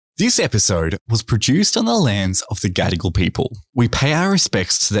This episode was produced on the lands of the Gadigal people. We pay our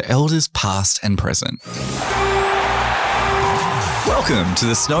respects to the elders past and present. Welcome to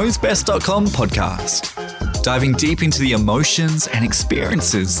the snowsbest.com podcast. Diving deep into the emotions and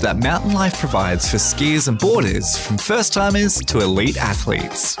experiences that mountain life provides for skiers and boarders, from first-timers to elite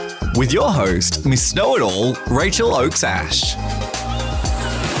athletes. With your host, Miss Know-It-All, Rachel Oakes-Ash.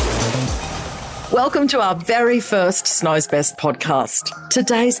 Welcome to our very first Snow's Best podcast.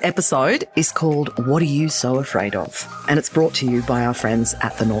 Today's episode is called What Are You So Afraid Of? And it's brought to you by our friends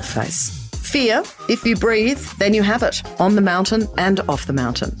at The North Face. Fear, if you breathe, then you have it, on the mountain and off the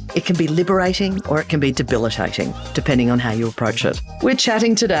mountain. It can be liberating or it can be debilitating, depending on how you approach it. We're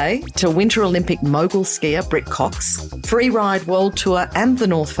chatting today to Winter Olympic mogul skier Britt Cox, Free Ride World Tour and the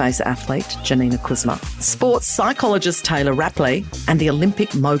North Face athlete Janina Kuzma, sports psychologist Taylor Rapley, and the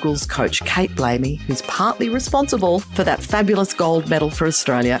Olympic moguls coach Kate Blamey, who's partly responsible for that fabulous gold medal for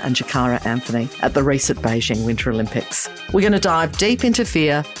Australia and Jakara Anthony at the recent Beijing Winter Olympics. We're going to dive deep into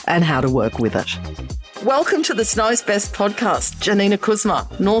fear and how to work with it. Welcome to the Snow's Best podcast. Janina Kuzma,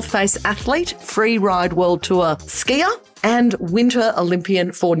 North Face athlete, Free Ride World Tour skier, and Winter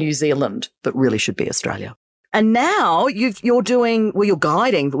Olympian for New Zealand, but really should be Australia. And now you're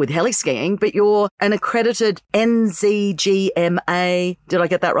guiding with heli skiing, but you're an accredited NZGMA. Did I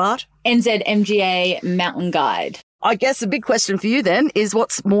get that right? NZMGA mountain guide. I guess the big question for you then is,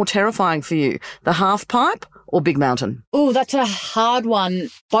 what's more terrifying for you, the half pipe or big mountain? Oh, that's a hard one.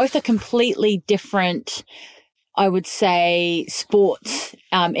 Both are completely different, I would say, sports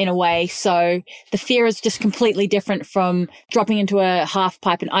in a way. So the fear is just completely different from dropping into a half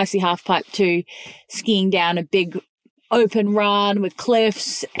pipe, an icy half pipe, to skiing down a big open run with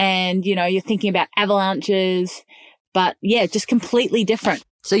cliffs and, you know, you're thinking about avalanches. But yeah, just completely different.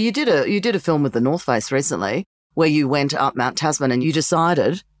 So you did a film with the North Face recently where you went up Mount Tasman and you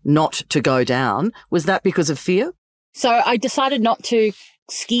decided not to go down. Was that because of fear? So I decided not to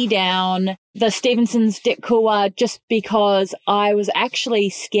ski down the Stevenson's Dip Couloir just because I was actually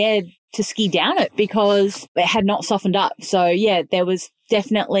scared to ski down it because it had not softened up. So yeah, there was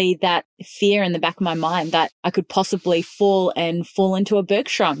definitely that fear in the back of my mind that I could possibly fall into a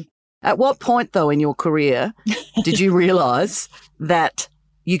Bergschrund. At what point though in your career did you realise that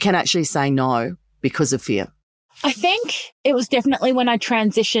you can actually say no because of fear? I think it was definitely when I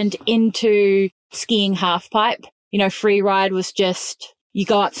transitioned into skiing half pipe. You know, free ride was just, you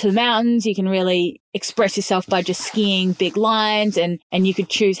go up to the mountains, you can really express yourself by just skiing big lines and you could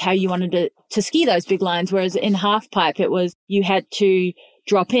choose how you wanted to ski those big lines. Whereas in half pipe, it was, you had to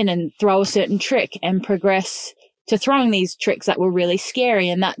drop in and throw a certain trick and progress to throwing these tricks that were really scary.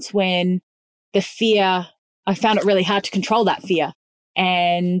 And that's when the fear, I found it really hard to control that fear.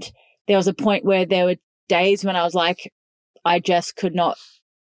 And there was a point where there were days when I was like, I just could not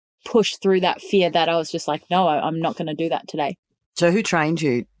push through that fear, that I was just like, no, I'm not going to do that today. So who trained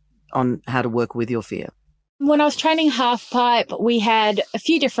you on how to work with your fear? When I was training half pipe, we had a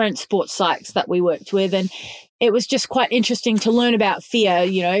few different sports psychs that we worked with, and it was just quite interesting to learn about fear,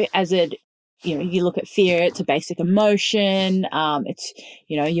 you know, you look at fear, it's a basic emotion. It's,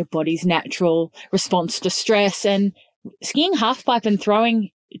 you know, your body's natural response to stress, and skiing half pipe and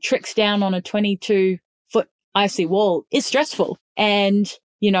throwing tricks down on a 22-foot icy wall is stressful. And,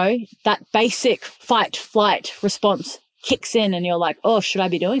 you know, that basic fight flight response kicks in and you're like, oh, should I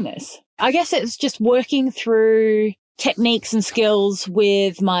be doing this? I guess it's just working through techniques and skills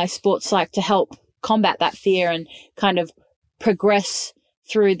with my sports psych to help combat that fear and kind of progress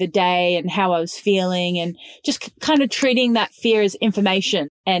through the day and how I was feeling, and just kind of treating that fear as information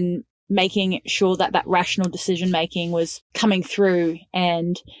and making sure that that rational decision making was coming through,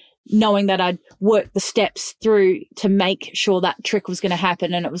 and knowing that I'd work the steps through to make sure that trick was going to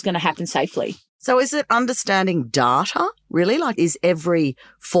happen and it was going to happen safely. So is it understanding data, really? Like, is every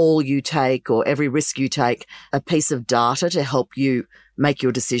fall you take or every risk you take a piece of data to help you make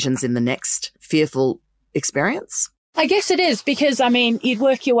your decisions in the next fearful experience? I guess it is, because, I mean, you'd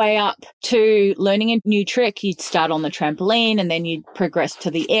work your way up to learning a new trick. You'd start on the trampoline and then you'd progress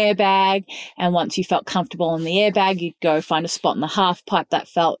to the airbag. And once you felt comfortable on the airbag, you'd go find a spot in the half pipe that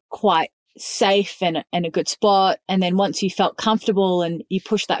felt quite safe and a good spot. And then once you felt comfortable and you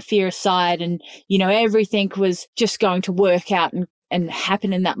pushed that fear aside and, you know, everything was just going to work out and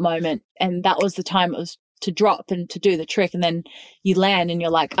happen in that moment. And that was the time it was to drop and to do the trick. And then you land and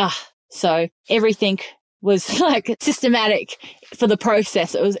you're like, so everything was like systematic for the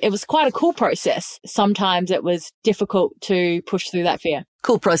process. It was quite a cool process. Sometimes it was difficult to push through that fear.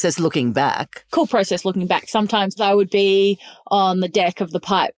 Cool process looking back. Sometimes I would be on the deck of the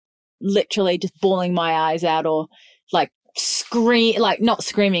pipe, literally just bawling my eyes out, or like not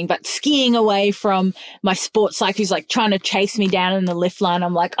screaming, but skiing away from my sports psych who's like trying to chase me down in the lift line.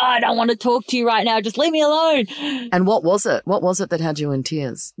 I'm like, oh, I don't want to talk to you right now. Just leave me alone. And what was it? What was it that had you in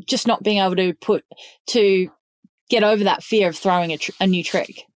tears? Just not being able to get over that fear of throwing a new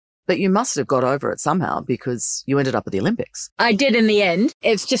trick. But you must have got over it somehow because you ended up at the Olympics. I did in the end.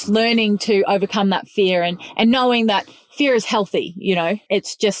 It's just learning to overcome that fear and knowing that fear is healthy, you know.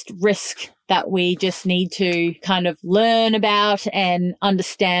 It's just risk that we just need to kind of learn about and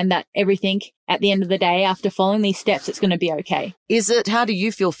understand that everything at the end of the day, after following these steps, it's going to be okay. How do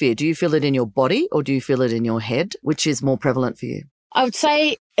you feel fear? Do you feel it in your body or do you feel it in your head? Which is more prevalent for you? I would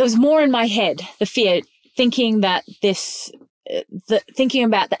say it was more in my head, the fear, thinking about the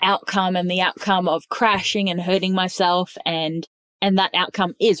outcome and the outcome of crashing and hurting myself, and that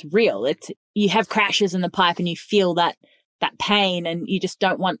outcome is real. You have crashes in the pipe and you feel that pain, and you just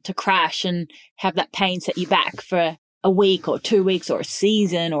don't want to crash and have that pain set you back for a week or 2 weeks or a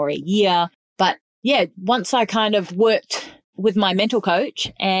season or a year. But yeah, once I kind of worked with my mental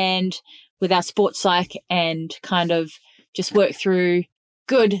coach and with our sports psych and kind of just worked through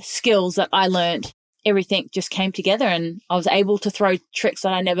good skills that I learned, everything just came together and I was able to throw tricks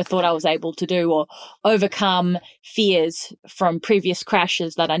that I never thought I was able to do, or overcome fears from previous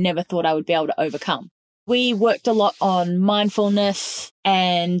crashes that I never thought I would be able to overcome. We worked a lot on mindfulness,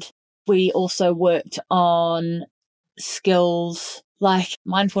 and we also worked on skills like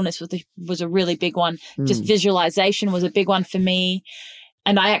mindfulness was a really big one. Just visualization was a big one for me.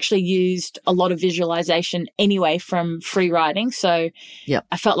 And I actually used a lot of visualization anyway from free riding. So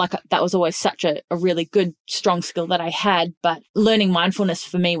I felt like that was always such a really good, strong skill that I had. But learning mindfulness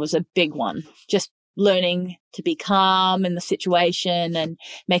for me was a big one. Just learning to be calm in the situation and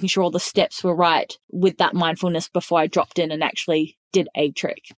making sure all the steps were right with that mindfulness before I dropped in and actually did a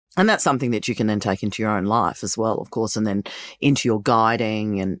trick. And that's something that you can then take into your own life as well, of course, and then into your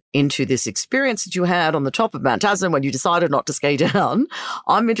guiding and into this experience that you had on the top of Mount Tasman when you decided not to ski down.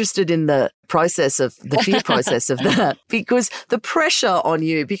 I'm interested in the fear process of that, because the pressure on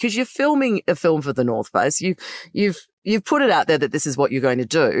you, because you're filming a film for the North Face, you've put it out there that this is what you're going to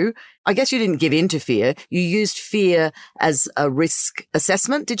do. I guess you didn't give in to fear. You used fear as a risk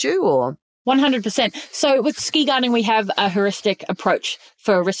assessment, did you, or? 100%. So with ski guiding, we have a heuristic approach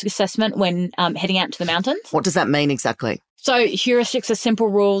for a risk assessment when heading out to the mountains. What does that mean exactly? So heuristics are simple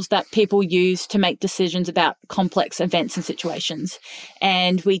rules that people use to make decisions about complex events and situations.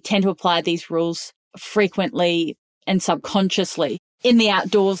 And we tend to apply these rules frequently and subconsciously. In the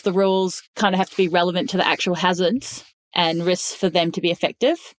outdoors, the rules kind of have to be relevant to the actual hazards and risks for them to be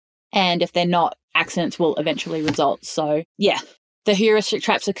effective. And if they're not, accidents will eventually result. So yeah. The heuristic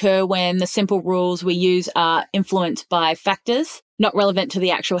traps occur when the simple rules we use are influenced by factors not relevant to the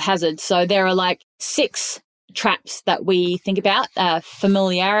actual hazard. So there are like 6 traps that we think about: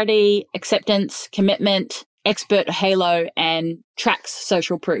 familiarity, acceptance, commitment, expert halo, and tracks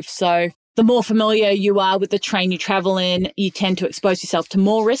social proof. So the more familiar you are with the terrain you travel in, you tend to expose yourself to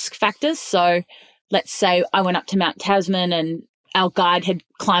more risk factors. So let's say I went up to Mount Tasman and our guide had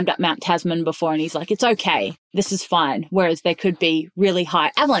climbed up Mount Tasman before and he's like, it's okay, this is fine. Whereas there could be really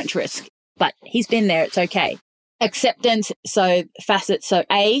high avalanche risk, but he's been there, it's okay. Acceptance, so facets. So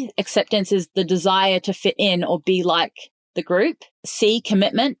A, acceptance is the desire to fit in or be like the group. C,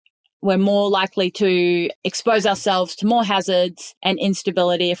 commitment. We're more likely to expose ourselves to more hazards and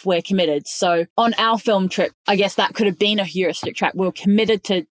instability if we're committed. So on our film trip, I guess that could have been a heuristic trap. We were committed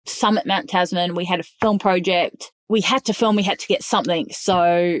to summit Mount Tasman. We had a film project. We had to film, we had to get something.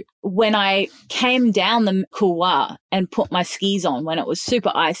 So when I came down the couloir and put my skis on when it was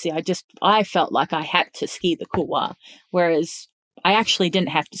super icy, I felt like I had to ski the couloir, whereas I actually didn't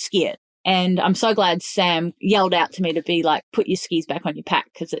have to ski it. And I'm so glad Sam yelled out to me to be like, put your skis back on your pack,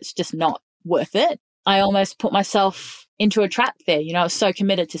 because it's just not worth it. I almost put myself into a trap there. You know, I was so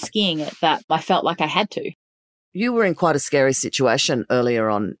committed to skiing it that I felt like I had to. You were in quite a scary situation earlier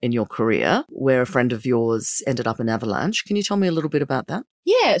on in your career where a friend of yours ended up in avalanche. Can you tell me a little bit about that?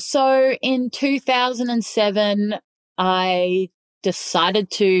 Yeah. So in 2007, I decided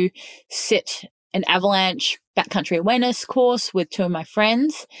to sit an avalanche backcountry awareness course with 2 of my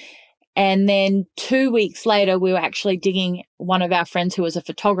friends. And then 2 weeks later, we were actually digging one of our friends who was a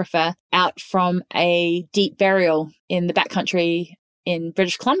photographer out from a deep burial in the backcountry in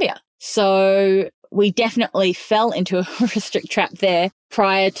British Columbia. So we definitely fell into a heuristic trap there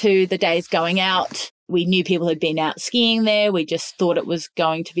prior to the days going out. We knew people had been out skiing there. We just thought it was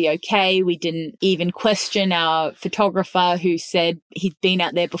going to be okay. We didn't even question our photographer who said he'd been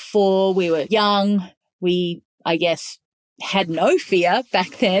out there before. We were young. We, I guess, had no fear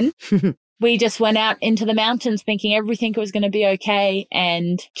back then. we just went out into the mountains thinking everything was going to be okay.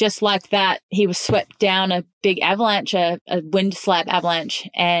 And just like that, he was swept down a big avalanche, a wind slab avalanche,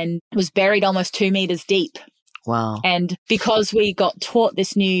 and was buried almost 2 meters deep. Wow. And because we got taught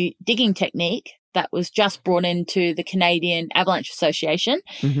this new digging technique that was just brought into the Canadian Avalanche Association,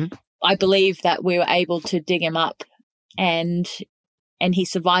 I believe that we were able to dig him up, and he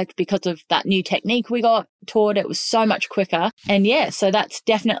survived because of that new technique we got taught. It was so much quicker. And yeah, so that's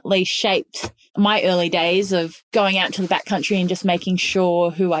definitely shaped my early days of going out to the backcountry and just making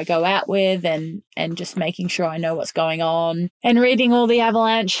sure who I go out with and just making sure I know what's going on and reading all the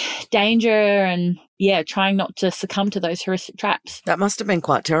avalanche danger and yeah, trying not to succumb to those heuristic traps. That must have been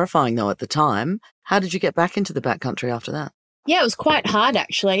quite terrifying though at the time. How did you get back into the backcountry after that? Yeah, it was quite hard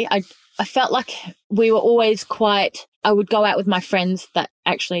actually. I felt like we were always I would go out with my friends that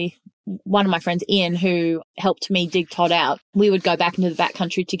actually, one of my friends, Ian, who helped me dig Todd out, we would go back into the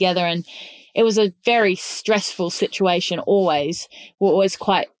backcountry together, and it was a very stressful situation always. We're always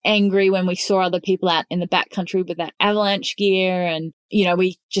quite angry when we saw other people out in the backcountry with that avalanche gear, and, you know,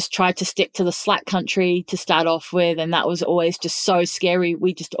 we just tried to stick to the slack country to start off with, and that was always just so scary.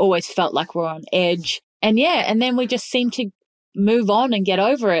 We just always felt like we were on edge. And yeah, and then we just seemed to move on and get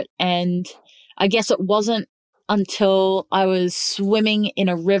over it. And I guess it wasn't until I was swimming in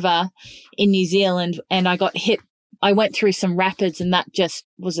a river in New Zealand and I got hit. I went through some rapids, and that just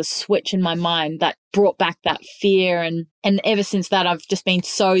was a switch in my mind that brought back that fear. And ever since that, I've just been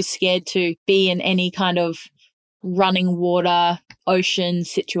so scared to be in any kind of running water, ocean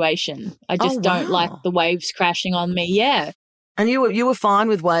situation. I just don't like the waves crashing on me. Yeah. And you were fine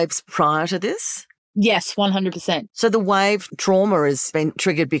with waves prior to this? Yes, 100%. So the wave trauma has been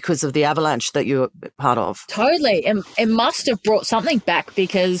triggered because of the avalanche that you were part of? Totally. It must have brought something back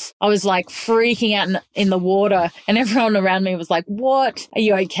because I was like freaking out in the water and everyone around me was like, what? Are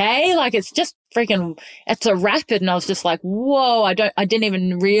you okay? Like it's just it's a rapid. And I was just like, whoa, I didn't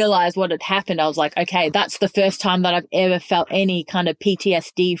even realize what had happened. I was like, okay, that's the first time that I've ever felt any kind of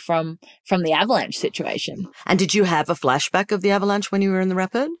PTSD from the avalanche situation. And did you have a flashback of the avalanche when you were in the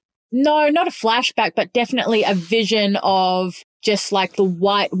rapid? No, not a flashback, but definitely a vision of just like the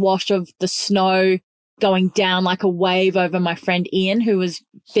white wash of the snow going down like a wave over my friend Ian, who was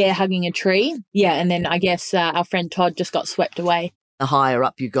bear hugging a tree. Yeah, and then I guess our friend Todd just got swept away. The higher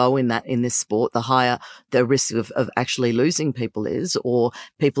up you go in this sport, the higher the risk of actually losing people is, or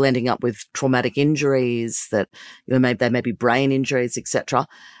people ending up with traumatic injuries that, you know, they may be brain injuries, etc.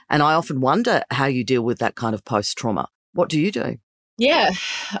 And I often wonder how you deal with that kind of post-trauma. What do you do? Yeah,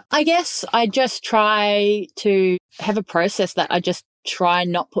 I guess I just try to have a process that I just try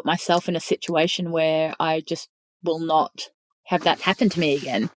not put myself in a situation where I just will not have that happen to me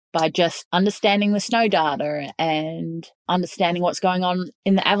again by just understanding the snow data and understanding what's going on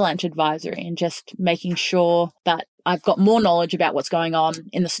in the avalanche advisory and just making sure that I've got more knowledge about what's going on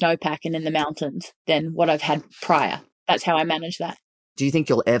in the snowpack and in the mountains than what I've had prior. That's how I manage that. Do you think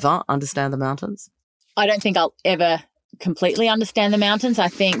you'll ever understand the mountains? I don't think I'll ever completely understand the mountains. I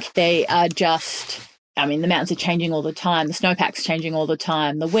think they are the mountains are changing all the time. The snowpack's changing all the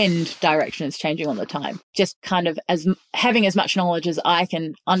time. The wind direction is changing all the time. Just kind of having as much knowledge as I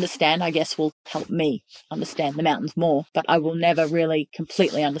can understand, I guess, will help me understand the mountains more. But I will never really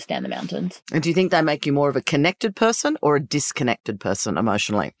completely understand the mountains. And do you think they make you more of a connected person or a disconnected person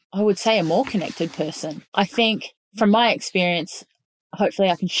emotionally? I would say a more connected person. I think from my experience, hopefully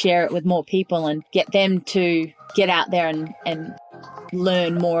I can share it with more people and get them to get out there and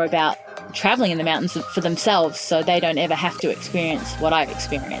learn more about traveling in the mountains for themselves so they don't ever have to experience what I've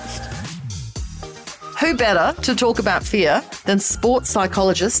experienced. Who better to talk about fear than sports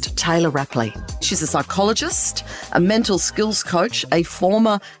psychologist Taylor Rapley? She's a psychologist, a mental skills coach, a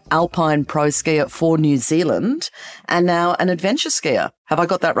former alpine pro skier for New Zealand, and now an adventure skier. Have I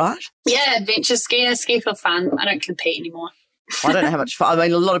got that right? Yeah, adventure skier, ski for fun. I don't compete anymore. I don't know how much fun. I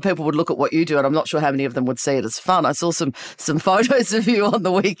mean, a lot of people would look at what you do and I'm not sure how many of them would see it as fun. I saw some photos of you on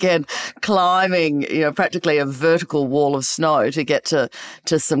the weekend climbing, you know, practically a vertical wall of snow to get to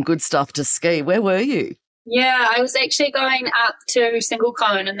some good stuff to ski. Where were you? Yeah, I was actually going up to Single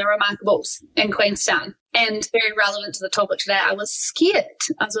Cone in the Remarkables in Queenstown. And very relevant to the topic today, I was scared.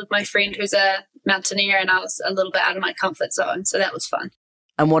 I was with my friend who's a mountaineer and I was a little bit out of my comfort zone. So that was fun.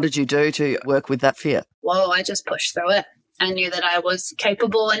 And what did you do to work with that fear? Well, I just pushed through it. I knew that I was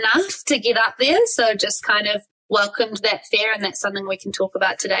capable enough to get up there, so just kind of welcomed that fear, and that's something we can talk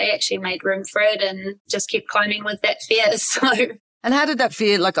about today. Actually made room for it and just kept climbing with that fear. And how did that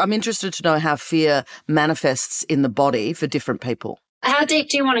fear, I'm interested to know how fear manifests in the body for different people. How deep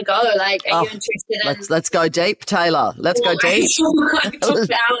do you want to go? Like, are you interested in... Let's go deep, Taylor. Let's go deep.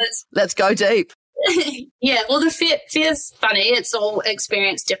 Let's go deep. Yeah, well, the fear's funny. It's all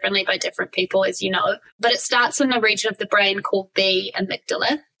experienced differently by different people, as you know. But it starts in the region of the brain called the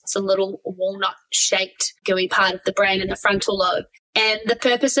amygdala. It's a little walnut-shaped, gooey part of the brain in the frontal lobe. And the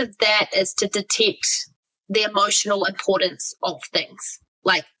purpose of that is to detect the emotional importance of things,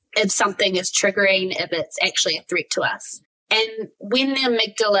 like if something is triggering, if it's actually a threat to us. And when the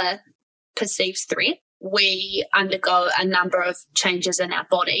amygdala perceives threat, we undergo a number of changes in our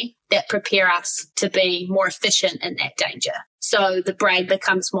body that prepare us to be more efficient in that danger. So the brain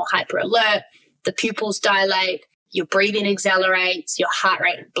becomes more hyper alert, the pupils dilate, your breathing accelerates, your heart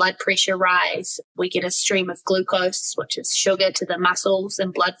rate and blood pressure rise. We get a stream of glucose, which is sugar to the muscles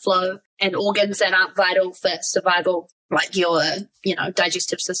and blood flow, and organs that aren't vital for survival, like your,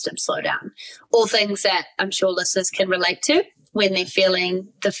 digestive system, slow down. All things that I'm sure listeners can relate to when they're feeling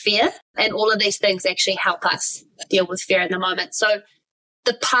the fear. And all of these things actually help us deal with fear in the moment. So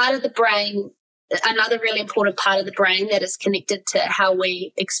the part of the brain, another really important part of the brain that is connected to how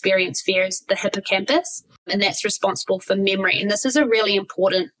we experience fear is the hippocampus, and that's responsible for memory. And this is a really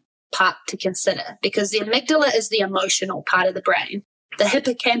important part to consider because the amygdala is the emotional part of the brain. The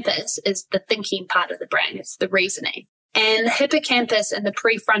hippocampus is the thinking part of the brain. It's the reasoning. And the hippocampus and the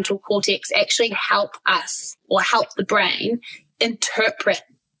prefrontal cortex actually help us or help the brain interpret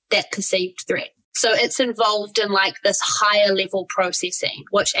that perceived threat. So it's involved in like this higher level processing,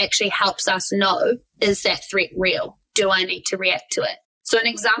 which actually helps us know, is that threat real? Do I need to react to it? So an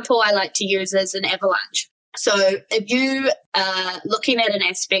example I like to use is an avalanche. So if you are looking at an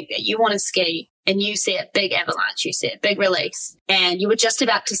aspect that you want to ski and you see a big avalanche, you see a big release, and you were just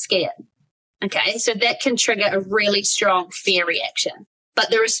about to ski it. Okay, so that can trigger a really strong fear reaction. But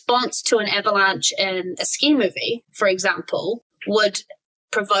the response to an avalanche in a ski movie, for example, would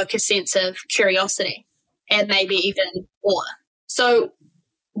provoke a sense of curiosity and maybe even awe. So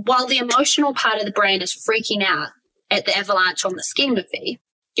while the emotional part of the brain is freaking out at the avalanche on the ski movie,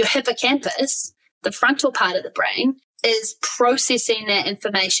 your hippocampus, the frontal part of the brain, is processing that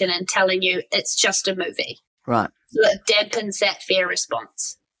information and telling you it's just a movie. Right. So it dampens that fear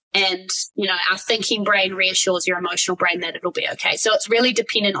response. And, our thinking brain reassures your emotional brain that it'll be okay. So it's really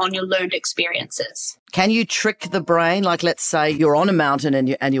dependent on your learned experiences. Can you trick the brain? Like, let's say you're on a mountain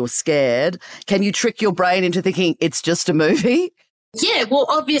and you're scared. Can you trick your brain into thinking it's just a movie? Yeah, well,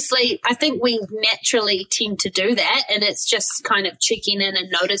 obviously, I think we naturally tend to do that, and it's just kind of checking in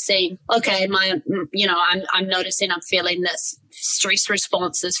and noticing, okay, I'm noticing I'm feeling this stress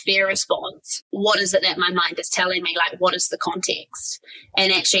response, this fear response. What is it that my mind is telling me? Like, what is the context?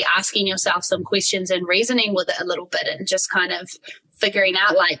 And actually asking yourself some questions and reasoning with it a little bit and just kind of figuring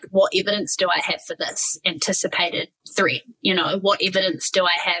out, like, what evidence do I have for this anticipated threat? What evidence do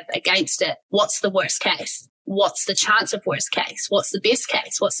I have against it? What's the worst case? What's the chance of worst case? What's the best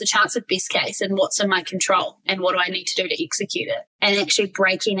case? What's the chance of best case? And what's in my control? And what do I need to do to execute it? And actually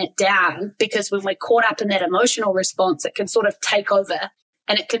breaking it down, because when we're caught up in that emotional response, it can sort of take over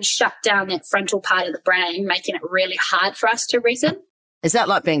and it can shut down that frontal part of the brain, making it really hard for us to reason. Is that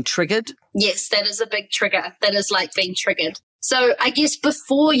like being triggered? Yes, that is a big trigger. That is like being triggered. So I guess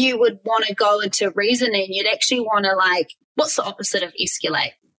before you would want to go into reasoning, you'd actually want to what's the opposite of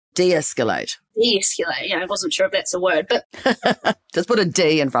escalate? De-escalate. De-escalate. Yeah, I wasn't sure if that's a word, but... Just put a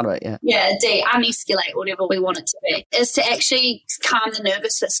D in front of it, yeah. Yeah, D, unescalate, whatever we want it to be, is to actually calm the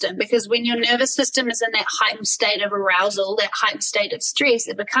nervous system, because when your nervous system is in that heightened state of arousal, that heightened state of stress,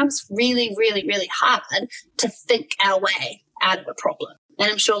 it becomes really, really, really hard to think our way out of a problem. And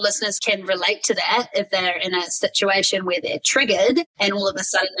I'm sure listeners can relate to that if they're in a situation where they're triggered and all of a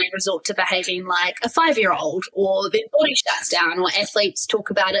sudden they resort to behaving like a 5-year-old, or their body shuts down, or athletes talk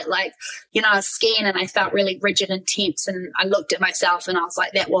about it like, I was skiing and I felt really rigid and tense and I looked at myself and I was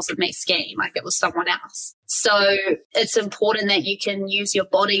like, that wasn't me skiing, like it was someone else. So it's important that you can use your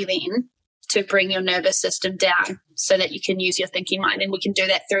body then to bring your nervous system down so that you can use your thinking mind. And we can do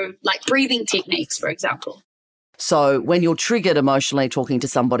that through like breathing techniques, for example. So when you're triggered emotionally talking to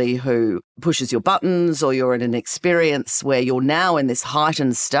somebody who pushes your buttons, or you're in an experience where you're now in this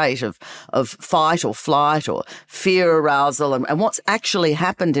heightened state of fight or flight or fear arousal, and what's actually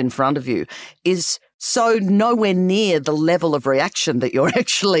happened in front of you is so nowhere near the level of reaction that you're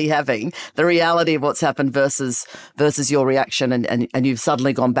actually having, the reality of what's happened versus your reaction, and you've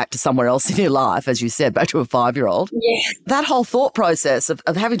suddenly gone back to somewhere else in your life, as you said, back to a 5-year-old. Yeah. That whole thought process of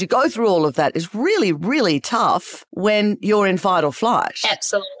having to go through all of that is really, really tough when you're in fight or flight.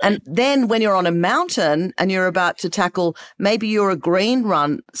 Absolutely. And then when you're on a mountain and you're about to tackle, maybe you're a green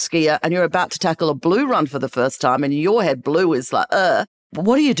run skier and you're about to tackle a blue run for the first time, and in your head blue is like,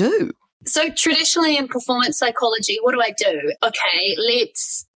 what do you do? So traditionally in performance psychology, what do I do? Okay,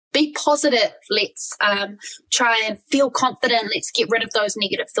 let's be positive. Let's try and feel confident. Let's get rid of those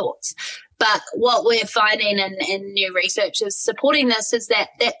negative thoughts. But what we're finding in new research is supporting this is that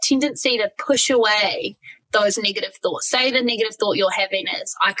tendency to push away those negative thoughts. Say the negative thought you're having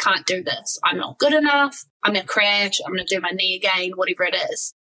is, I can't do this. I'm not good enough. I'm going to crash. I'm going to do my knee again, whatever it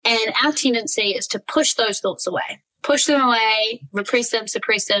is. And our tendency is to push those thoughts away. Push them away, repress them,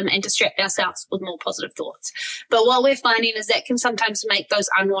 suppress them, and distract ourselves with more positive thoughts. But what we're finding is that can sometimes make those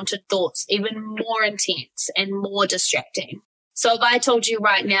unwanted thoughts even more intense and more distracting. So if I told you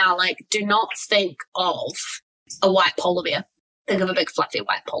right now, like, do not think of a white polar bear. Think of a big fluffy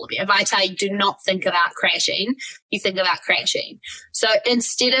white polar bear. If I tell you, do not think about crashing, you think about crashing. So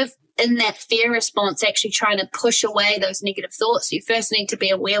instead of in that fear response actually trying to push away those negative thoughts, you first need to be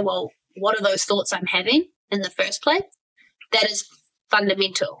aware, well, what are those thoughts I'm having in the first place? That is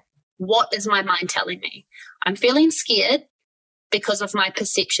fundamental. What is my mind telling me? I'm feeling scared because of my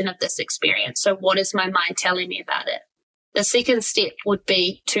perception of this experience. So what is my mind telling me about it? The second step would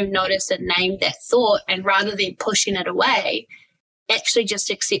be to notice and name that thought, and rather than pushing it away, actually just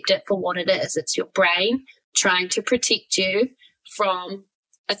accept it for what it is. It's your brain trying to protect you from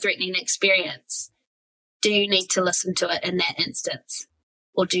a threatening experience. Do you need to listen to it in that instance,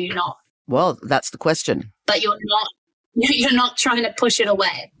 or do you not? Well, that's the question. But you're not trying to push it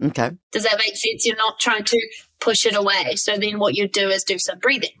away. Okay. Does that make sense? You're not trying to push it away. So then what you do is do some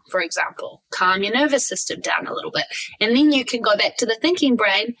breathing, for example. Calm your nervous system down a little bit. And then you can go back to the thinking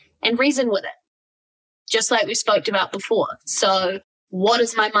brain and reason with it, just like we spoke about before. So what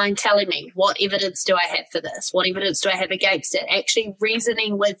is my mind telling me? What evidence do I have for this? What evidence do I have against it? Actually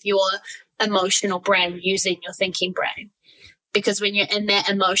reasoning with your emotional brain using your thinking brain. Because when you're in that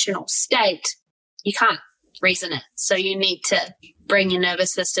emotional state, you can't reason it. So you need to bring your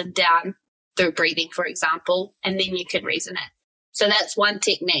nervous system down through breathing, for example, and then you can reason it. So that's one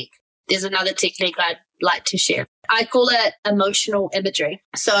technique. There's another technique I'd like to share. I call it emotional imagery.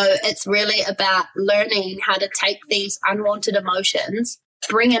 So it's really about learning how to take these unwanted emotions,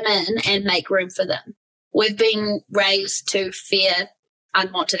 bring them in, and make room for them. We've been raised to fear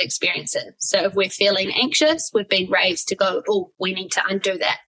unwanted experiences. So if we're feeling anxious, we've been raised to go, oh, we need to undo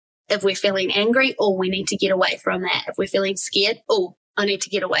that. If we're feeling angry, oh, we need to get away from that. If we're feeling scared, oh, I need to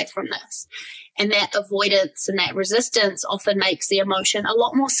get away from this. And that avoidance and that resistance often makes the emotion a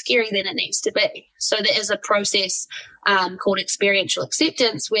lot more scary than it needs to be. So there is a process called experiential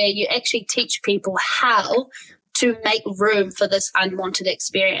acceptance, where you actually teach people how to make room for this unwanted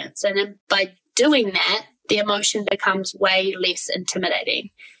experience. And then by doing that, the emotion becomes way less intimidating,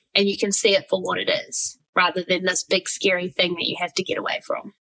 and you can see it for what it is, rather than this big scary thing that you have to get away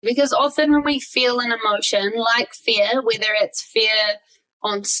from. Because often when we feel an emotion like fear, whether it's fear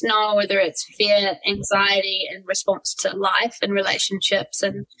on snow, whether it's fear, anxiety in response to life and relationships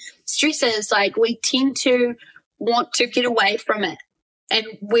and stresses, like, we tend to want to get away from it. And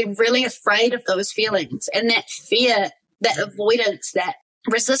we're really afraid of those feelings. And that fear, that avoidance, that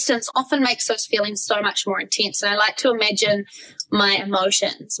resistance often makes those feelings so much more intense. And I like to imagine my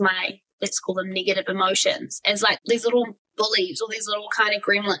emotions, let's call them negative emotions, as like these little bullies or these little kind of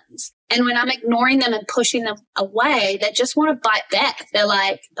gremlins. And when I'm ignoring them and pushing them away, they just want to bite back. They're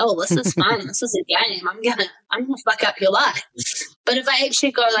like, oh, this is fun. This is a game. I'm gonna fuck up your life. But if I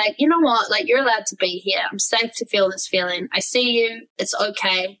actually go like, you know what, like, you're allowed to be here. I'm safe to feel this feeling. I see you. It's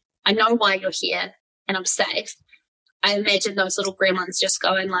okay. I know why you're here, and I'm safe. I imagine those little gremlins just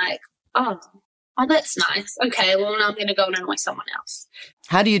going like, oh, that's nice. Okay, well, now I'm going to go and annoy someone else.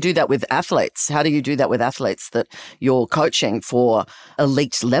 How do you do that with athletes? How do you do that with athletes that you're coaching for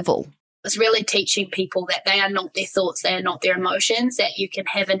elite level? It's really teaching people that they are not their thoughts, they are not their emotions, that you can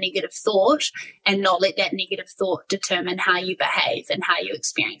have a negative thought and not let that negative thought determine how you behave and how you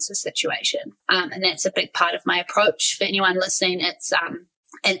experience a situation. And that's a big part of my approach. For anyone listening, it's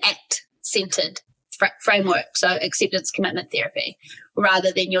an ACT-centered framework, so acceptance commitment therapy,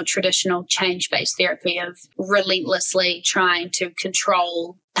 rather than your traditional change-based therapy of relentlessly trying to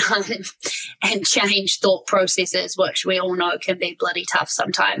control and change thought processes, which we all know can be bloody tough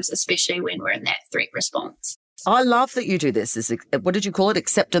sometimes, especially when we're in that threat response. I love that you do this. What did you call it?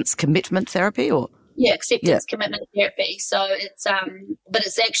 Acceptance commitment therapy? Or acceptance, commitment, therapy. So it's but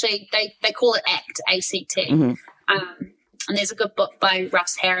it's actually they call it ACT, ACT. Mm-hmm. And there's a good book by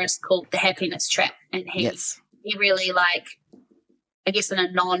Russ Harris called The Happiness Trap, and he really, like, I guess in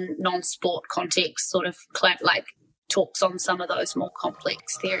a non-sport context, sort of like talks on some of those more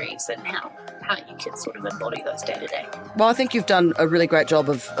complex theories and how you can sort of embody those day to day. Well, I think you've done a really great job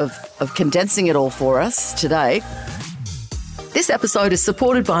of condensing it all for us today. This episode is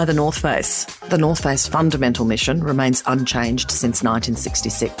supported by The North Face. The North Face fundamental mission remains unchanged since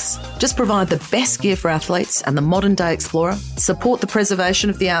 1966. Just provide the best gear for athletes and the modern-day explorer, support the preservation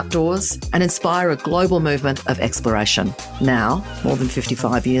of the outdoors, and inspire a global movement of exploration. Now, more than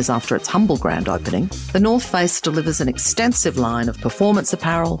 55 years after its humble grand opening, The North Face delivers an extensive line of performance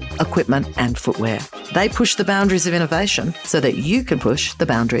apparel, equipment, and footwear. They push the boundaries of innovation so that you can push the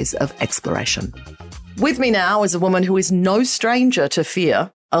boundaries of exploration. With me now is a woman who is no stranger to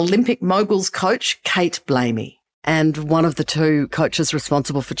fear, Olympic moguls coach Kate Blamey, and one of the two coaches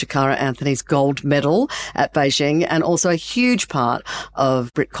responsible for Chikara Anthony's gold medal at Beijing, and also a huge part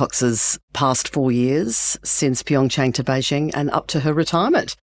of Britt Cox's past 4 years since Pyeongchang to Beijing and up to her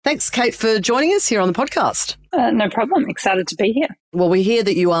retirement. Thanks, Kate, for joining us here on the podcast. No problem. Excited to be here. Well, we hear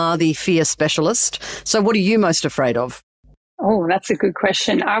that you are the fear specialist. So what are you most afraid of? Oh, that's a good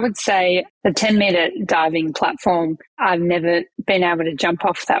question. I would say the 10-meter diving platform, I've never been able to jump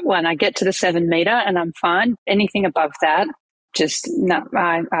off that one. I get to the 7-meter and I'm fine. Anything above that, just no,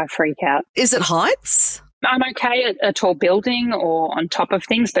 I freak out. Is it heights? I'm okay at a tall building or on top of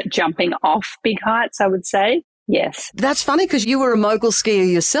things, but jumping off big heights, I would say, yes. That's funny because you were a mogul skier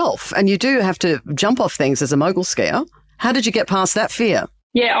yourself and you do have to jump off things as a mogul skier. How did you get past that fear?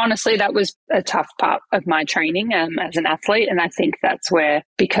 Yeah, honestly, that was a tough part of my training as an athlete. And I think that's where,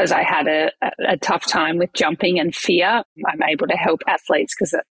 because I had a tough time with jumping and fear, I'm able to help athletes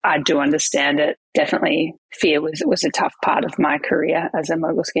because I do understand it. Definitely fear was a tough part of my career as a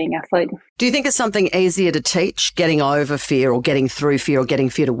mogul skiing athlete. Do you think it's something easier to teach, getting over fear or getting through fear or getting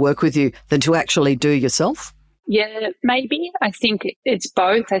fear to work with you than to actually do yourself? Yeah, maybe. I think it's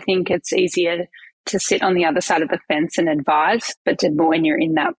both. I think it's easier to sit on the other side of the fence and advise, but when you're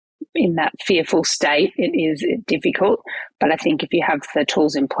in that fearful state, it is difficult. But I think if you have the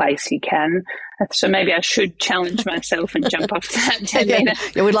tools in place, you can. So maybe I should challenge myself and jump off that 10-meter.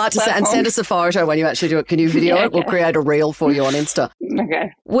 Yeah, we'd like to and send us a photo when you actually do it. Can you video it? We'll create a reel for you on Insta.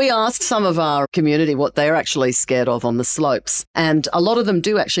 Okay. We asked some of our community what they're actually scared of on the slopes. And a lot of them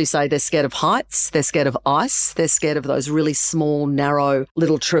do actually say they're scared of heights, they're scared of ice, they're scared of those really small, narrow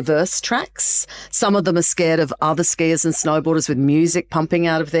little traverse tracks. Some of them are scared of other skiers and snowboarders with music pumping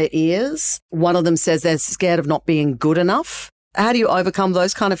out of their ears. One of them says they're scared of not being good enough. How do you overcome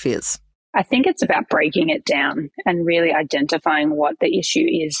those kind of fears? I think it's about breaking it down and really identifying what the issue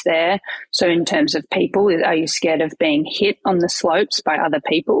is there. So in terms of people, are you scared of being hit on the slopes by other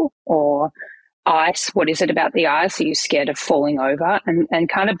people? Or ice, what is it about the ice? Are you scared of falling over? And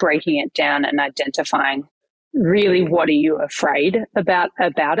kind of breaking it down and identifying really what are you afraid about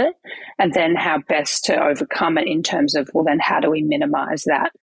it? And then how best to overcome it in terms of, well, then how do we minimize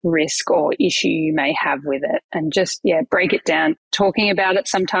that risk or issue you may have with it, and just break it down. Talking about it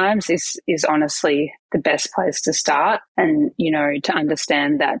sometimes is honestly the best place to start, and to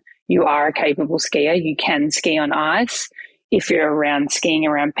understand that you are a capable skier, you can ski on ice. If you're skiing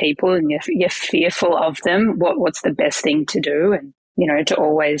around people and you're fearful of them, what's the best thing to do? And to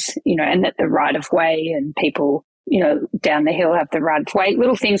always and that the right of way and people down the hill have the right of way,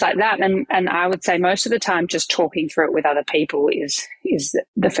 little things like that. And I would say most of the time just talking through it with other people is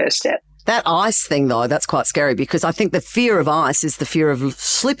the first step. That ice thing, though, that's quite scary because I think the fear of ice is the fear of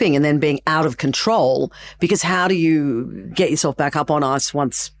slipping and then being out of control, because how do you get yourself back up on ice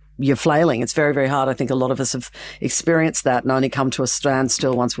once you're flailing? It's very, very hard. I think a lot of us have experienced that and only come to a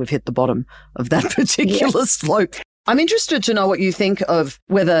standstill once we've hit the bottom of that particular slope. I'm interested to know what you think of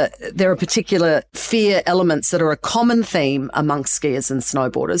whether there are particular fear elements that are a common theme amongst skiers and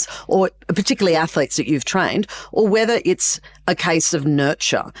snowboarders, or particularly athletes that you've trained, or whether it's a case of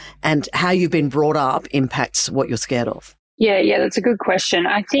nurture and how you've been brought up impacts what you're scared of. Yeah, that's a good question.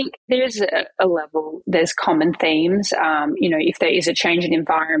 I think there's a level, there's common themes. If there is a change in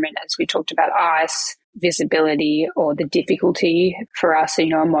environment, as we talked about ice, visibility, or the difficulty for us, a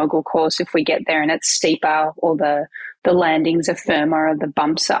mogul course, if we get there and it's steeper or the landings are firmer or the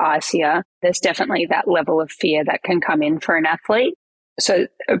bumps are icier, there's definitely that level of fear that can come in for an athlete. So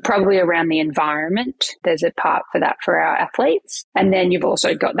probably around the environment, there's a part for that for our athletes. And then you've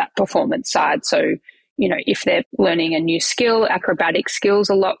also got that performance side. So if they're learning a new skill, acrobatic skills,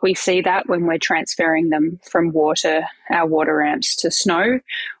 a lot we see that when we're transferring them from our water ramps to snow.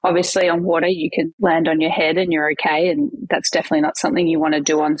 Obviously on water, you can land on your head and you're okay. And that's definitely not something you want to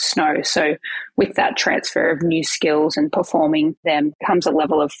do on snow. So with that transfer of new skills and performing them comes a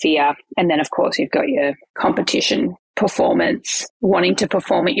level of fear. And then of course you've got your competition performance, wanting to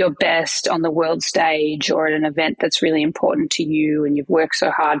perform at your best on the world stage or at an event that's really important to you and you've worked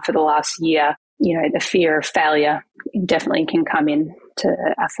so hard for the last year. The fear of failure definitely can come in to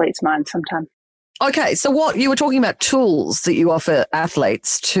athletes' minds sometimes. Okay, so what you were talking about tools that you offer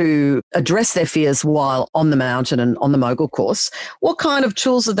athletes to address their fears while on the mountain and on the mogul course. What kind of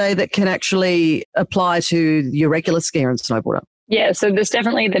tools are they that can actually apply to your regular skier and snowboarder? Yeah, so there's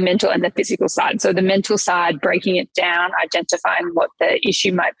definitely the mental and the physical side. So the mental side, breaking it down, identifying what the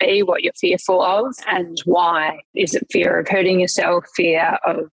issue might be, what you're fearful of and why. Is it fear of hurting yourself, fear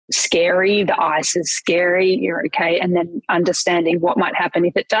of scary, the ice is scary, you're okay, and then understanding what might happen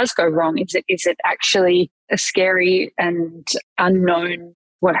if it does go wrong. Is it actually a scary and unknown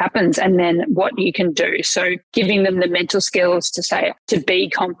what happens, and then what you can do. So giving them the mental skills to be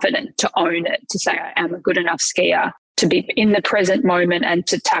confident, to own it, to say, I am a good enough skier, to be in the present moment and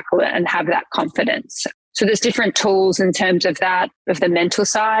to tackle it and have that confidence. So there's different tools in terms of that, of the mental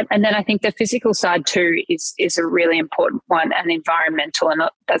side. And then I think the physical side too is a really important one, and environmental. And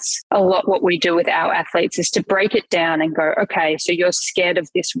that's a lot what we do with our athletes, is to break it down and go, okay, so you're scared of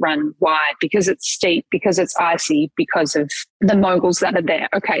this run. Why? Because it's steep, because it's icy, because of the moguls that are there.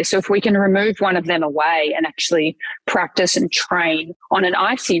 Okay, so if we can remove one of them away and actually practice and train on an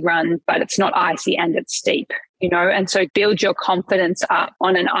icy run, but it's not icy and it's steep, and so build your confidence up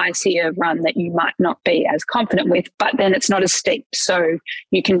on an icier run that you might not be as confident with, but then it's not as steep. So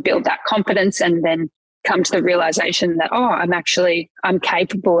you can build that confidence and then come to the realization that, I'm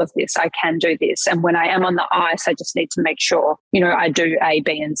capable of this. I can do this. And when I am on the ice, I just need to make sure, I do A,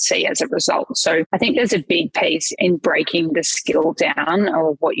 B, and C as a result. So I think there's a big piece in breaking the skill down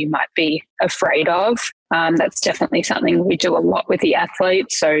or what you might be afraid of. That's definitely something we do a lot with the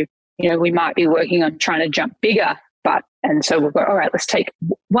athletes. So we might be working on trying to jump bigger, and so we'll go, all right, let's take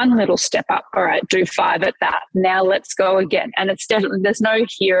one little step up. All right, do 5 at that. Now let's go again. And it's definitely, there's no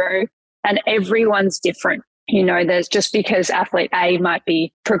hero and everyone's different. There's just because athlete A might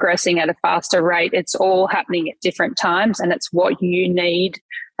be progressing at a faster rate, it's all happening at different times. And it's what you need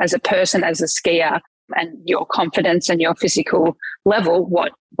as a person, as a skier, and your confidence and your physical level,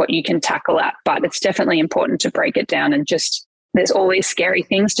 what you can tackle at. But it's definitely important to break it down and just, there's all these scary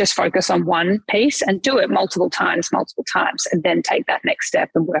things, just focus on one piece and do it multiple times, and then take that next step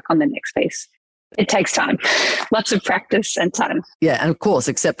and work on the next piece. It takes time, lots of practice and time. Yeah, and of course,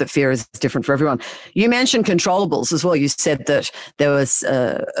 except that fear is different for everyone. You mentioned controllables as well. You said that there was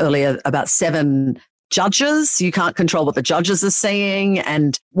earlier about 7 judges. You can't control what the judges are seeing.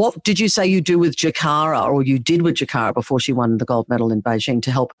 And what did you say you do with Jakara, or you did with Jakara before she won the gold medal in Beijing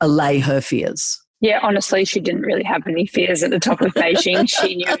to help allay her fears? Yeah, honestly, she didn't really have any fears at the top of Beijing.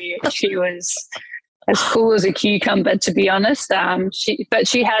 She knew she was as cool as a cucumber, to be honest. But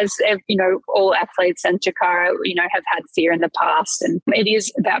she has, all athletes and Jakara, have had fear in the past. And it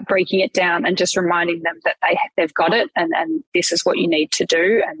is about breaking it down and just reminding them that they've got it and this is what you need to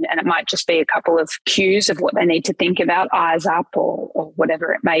do. And it might just be a couple of cues of what they need to think about, eyes up or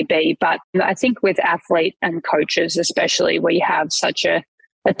whatever it may be. But I think with athlete and coaches, especially, where you have such a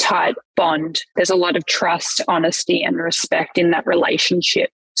tight bond, there's a lot of trust, honesty, and respect in that relationship.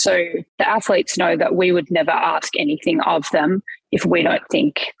 So the athletes know that we would never ask anything of them if we don't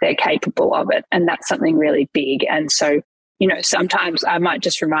think they're capable of it. And that's something really big. And so, sometimes I might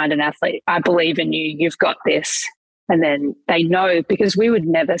just remind an athlete, I believe in you, you've got this. And then they know, because we would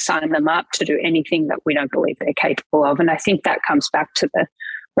never sign them up to do anything that we don't believe they're capable of. And I think that comes back to the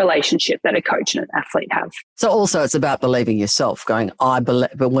relationship that a coach and an athlete have. So also it's about believing yourself, going, I believe,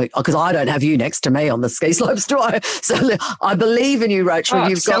 because I don't have you next to me on the ski slopes, do I? So I believe in you, Rachel.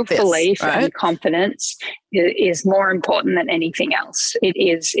 You've got this. Self-belief, right? And confidence is more important than anything else. It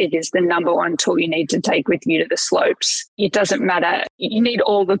is the number one tool you need to take with you to the slopes. It doesn't matter. You need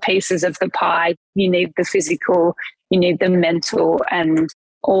all the pieces of the pie. You need the physical, you need the mental, and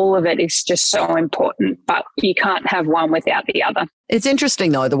all of it is just so important, but you can't have one without the other. It's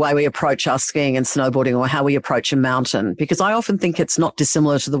interesting, though, the way we approach our skiing and snowboarding, or how we approach a mountain, because I often think it's not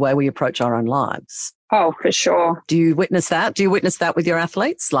dissimilar to the way we approach our own lives. Oh, for sure. Do you witness that? Do you witness that with your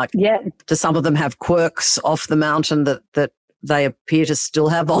athletes? Like, yeah. Do some of them have quirks off the mountain that they appear to still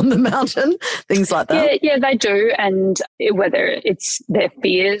have on the mountain? Things like that? Yeah, they do. And whether it's their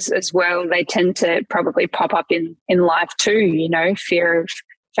fears as well, they tend to probably pop up in life too, fear of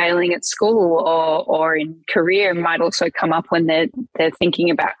failing at school or in career might also come up when they're thinking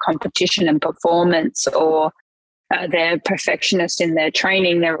about competition and performance, or they're perfectionist in their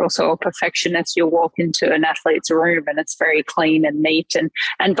training. They're also a perfectionist. You'll walk into an athlete's room and it's very clean and neat,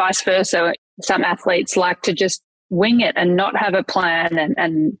 and vice versa. Some athletes like to just wing it and not have a plan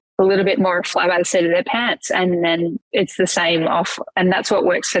and a little bit more fly by the seat of their pants, and then it's the same off, and that's what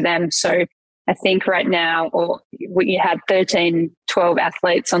works for them. So I think right now, we had 13, 12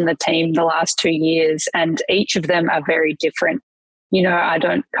 athletes on the team the last 2 years, and each of them are very different. You know, I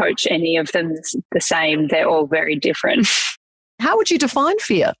don't coach any of them the same. They're all very different. How would you define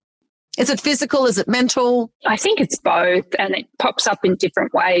fear? Is it physical? Is it mental? I think it's both, and it pops up in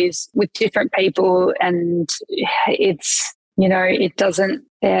different ways with different people, and it's, you know,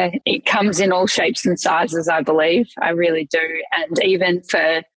 it comes in all shapes and sizes, I believe. I really do. And even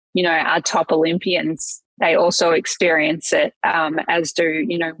for, you know, our top Olympians, they also experience it, as do,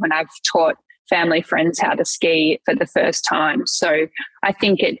 you know, when I've taught family friends how to ski for the first time. So I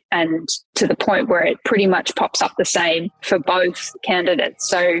think and to the point where it pretty much pops up the same for both candidates.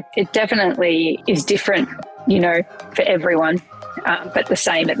 So it definitely is different, you know, for everyone, but the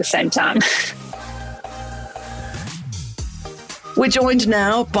same at the same time. We're joined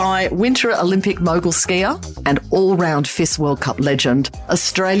now by Winter Olympic mogul skier and all-round FIS World Cup legend,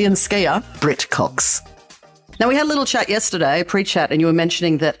 Australian skier Britt Cox. Now, we had a little chat yesterday, pre-chat, and you were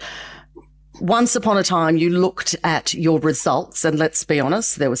mentioning that once upon a time you looked at your results, and let's be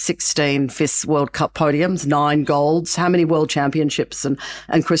honest, there were 16 FIS World Cup podiums, 9 golds. How many World Championships and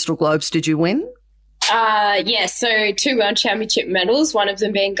Crystal Globes did you win? So 2 World Championship medals, one of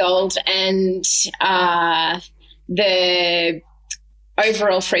them being gold, and the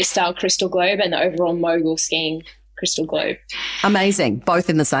overall freestyle Crystal Globe and the overall mogul skiing Crystal Globe. Amazing. Both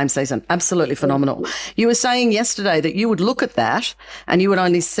in the same season. Absolutely phenomenal. You were saying yesterday that you would look at that and you would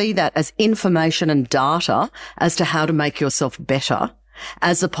only see that as information and data as to how to make yourself better,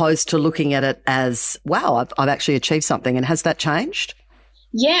 as opposed to looking at it as, wow, I've actually achieved something. And has that changed?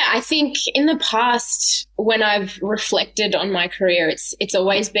 Yeah, I think in the past, when I've reflected on my career, it's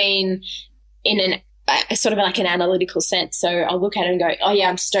always been in sort of like an analytical sense. So I'll look at it and go, oh yeah,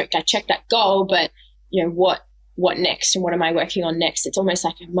 I'm stoked, I checked that goal, but you know, what next and what am I working on next? It's almost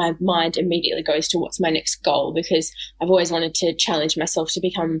like my mind immediately goes to what's my next goal, because I've always wanted to challenge myself to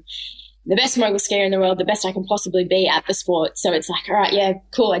become the best mogul skier in the world, the best I can possibly be at the sport. So it's like, all right, yeah,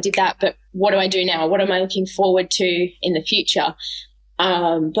 cool, I did that, but what do I do now? What am I looking forward to in the future?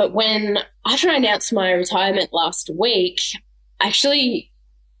 But after I announced my retirement last week, I actually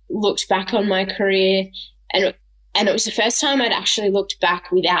looked back on my career, and it was the first time I'd actually looked back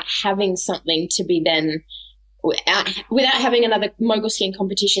without having something to be then, without having another mogul skiing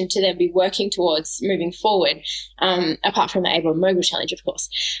competition to then be working towards moving forward, apart from the Able Mogul Challenge, of course.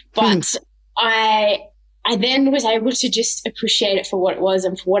 But I then was able to just appreciate it for what it was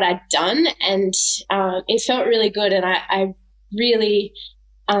and for what I'd done, and it felt really good. And I really,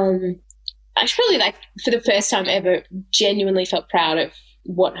 actually, like for the first time ever, genuinely felt proud of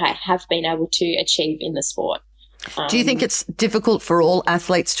what I have been able to achieve in the sport. Do you think it's difficult for all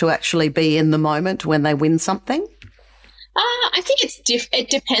athletes to actually be in the moment when they win something? I think it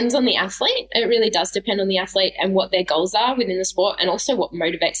depends on the athlete. It really does depend on the athlete and what their goals are within the sport, and also what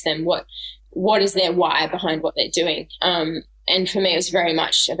motivates them, what is their why behind what they're doing. And for me, it was very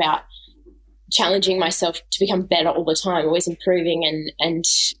much about challenging myself to become better all the time, always improving and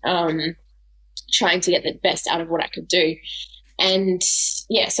trying to get the best out of what I could do. And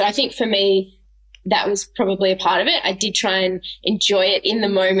yeah, so I think for me, that was probably a part of it. I did try and enjoy it in the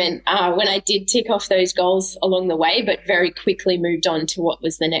moment when I did tick off those goals along the way, but very quickly moved on to what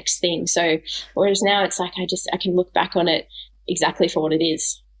was the next thing. So whereas now it's like I can look back on it exactly for what it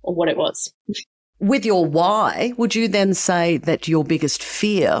is or what it was. With your why, would you then say that your biggest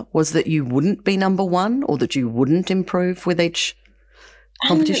fear was that you wouldn't be number one, or that you wouldn't improve with each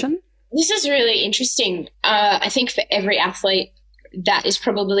competition? This is really interesting. I think for every athlete, that is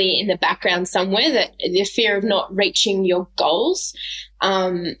probably in the background somewhere, that the fear of not reaching your goals.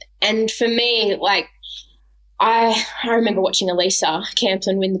 And for me, like I remember watching Elisa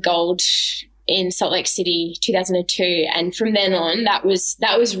Camplin win the gold in Salt Lake City 2002, and from then on, that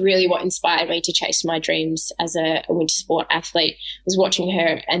was really what inspired me to chase my dreams as a winter sport athlete. Was watching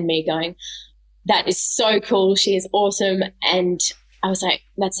her and me going, that is so cool, she is awesome. And I was like,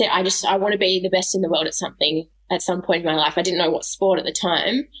 that's it, I want to be the best in the world at something at some point in my life. I didn't know what sport at the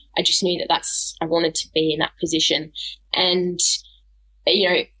time. I just knew that I wanted to be in that position. And, you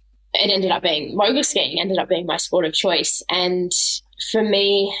know, it ended up being mogul skiing, ended up being my sport of choice. And for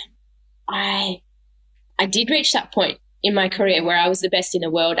me, I did reach that point in my career where I was the best in the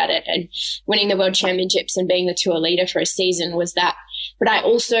world at it, and winning the world championships and being the tour leader for a season was that. But I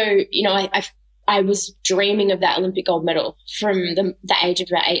also, you know, I was dreaming of that Olympic gold medal from the age of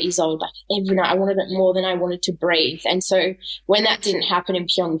about 8 years old. Like every night I wanted it more than I wanted to breathe. And so when that didn't happen in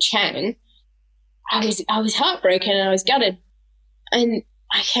Pyeongchang, I was heartbroken and I was gutted. And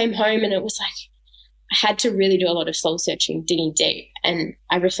I came home and it was like I had to really do a lot of soul searching, digging deep. And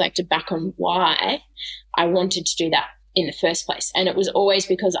I reflected back on why I wanted to do that in the first place. And it was always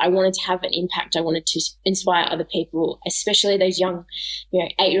because I wanted to have an impact. I wanted to inspire other people, especially those young,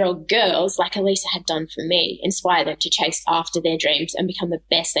 8-year-old girls like Elisa had done for me, inspire them to chase after their dreams and become the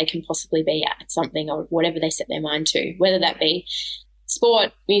best they can possibly be at something or whatever they set their mind to, whether that be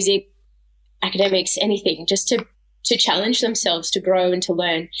sport, music, academics, anything, just to challenge themselves, to grow and to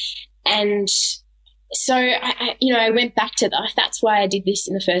learn. And so I went back to that. That's why I did this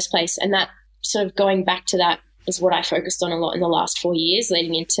in the first place. And that sort of going back to that is what I focused on a lot in the last 4 years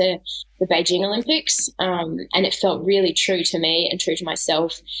leading into the Beijing Olympics. And it felt really true to me and true to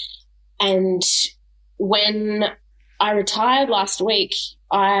myself. And when I retired last week,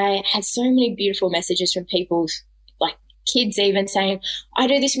 I had so many beautiful messages from people, like kids even saying, I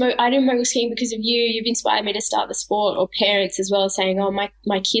do mogul skiing because of you. You've inspired me to start the sport. Or parents as well saying, oh,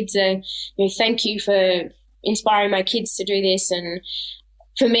 my kids are, thank you for inspiring my kids to do this. And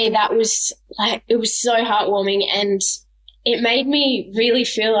for me, that was like, it was so heartwarming, and it made me really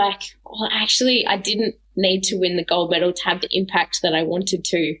feel like, well, actually, I didn't need to win the gold medal to have the impact that I wanted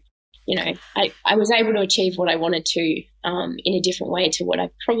to. I was able to achieve what I wanted to in a different way to what I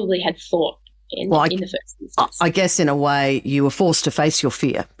probably had thought in the first instance. I guess in a way you were forced to face your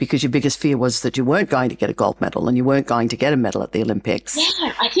fear, because your biggest fear was that you weren't going to get a gold medal and you weren't going to get a medal at the Olympics.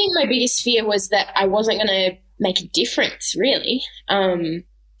 Yeah, I think my biggest fear was that I wasn't going to make a difference, really.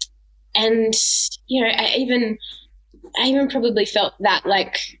 And, I even probably felt that,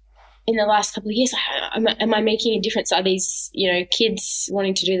 like, in the last couple of years, am I making a difference? Are these, kids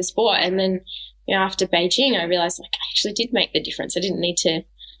wanting to do the sport? And then, after Beijing, I realized, like, I actually did make the difference. I didn't need to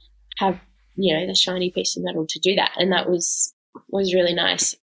have, the shiny piece of metal to do that. And that was really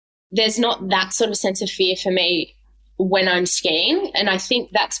nice. There's not that sort of sense of fear for me when I'm skiing. And I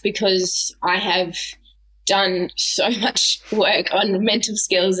think that's because I have done so much work on mental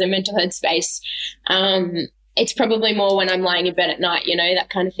skills and mental headspace. It's probably more when I'm lying in bed at night, that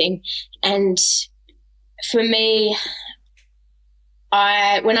kind of thing. And for me,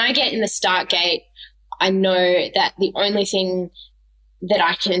 when I get in the start gate, I know that the only thing that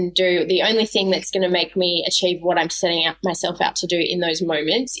I can do, the only thing that's going to make me achieve what I'm setting myself out to do in those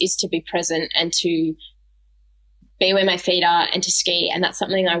moments is to be present and to be where my feet are and to ski. And that's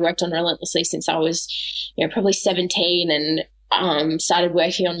something I worked on relentlessly since I was, probably 17 and started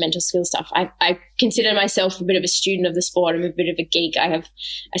working on mental skills stuff. I consider myself a bit of a student of the sport. I'm a bit of a geek. I have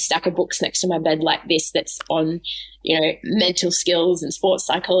a stack of books next to my bed like this that's on, mental skills and sports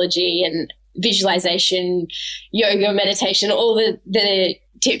psychology and visualization, yoga, meditation, all the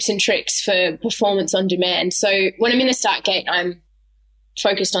tips and tricks for performance on demand. So when I'm in the start gate, I'm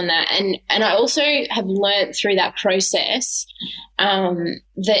focused on that. And I also have learned through that process that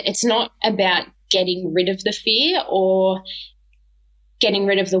it's not about getting rid of the fear or getting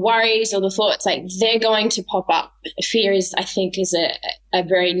rid of the worries or the thoughts. Like, they're going to pop up. Fear is, I think, is a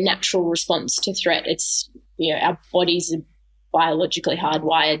very natural response to threat. It's, our bodies are biologically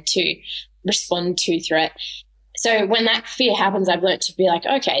hardwired to respond to threat. So when that fear happens, I've learned to be like,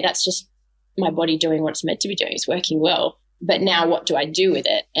 okay, that's just my body doing what it's meant to be doing. It's working well. But now what do I do with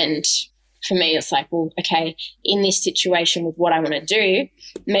it? And for me, it's like, well, okay, in this situation with what I want to do,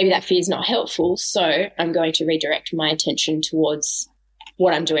 maybe that fear is not helpful. So I'm going to redirect my attention towards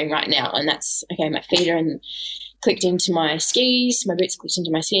what I'm doing right now. And that's, okay, my feet are clicked into my skis, my boots clicked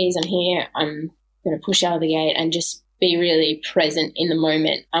into my skis. I'm here. I'm going to push out of the gate and just be really present in the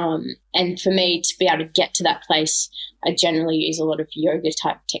moment. And for me to be able to get to that place, I generally use a lot of yoga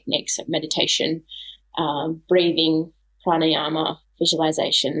type techniques like meditation, breathing, pranayama,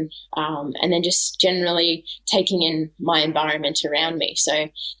 visualization, and then just generally taking in my environment around me. So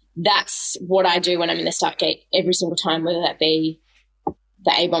that's what I do when I'm in the start gate every single time, whether that be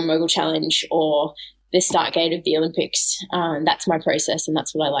the Avon Mogul Challenge or the start gate of the Olympics. That's my process, and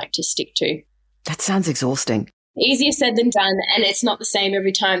that's what I like to stick to. That sounds exhausting. Easier said than done, and it's not the same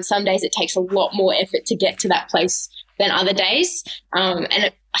every time. Some days it takes a lot more effort to get to that place than other days.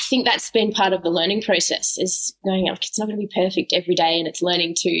 I think that's been part of the learning process, is going, like, it's not going to be perfect every day, and it's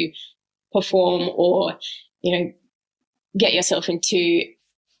learning to perform or, get yourself into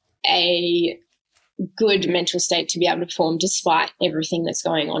a good mental state to be able to perform despite everything that's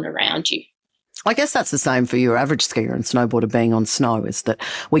going on around you. I guess that's the same for your average skier and snowboarder being on snow, is that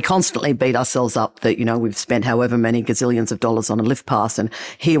we constantly beat ourselves up that, you know, we've spent however many gazillions of dollars on a lift pass and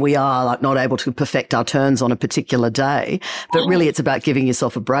here we are, like, not able to perfect our turns on a particular day. But really it's about giving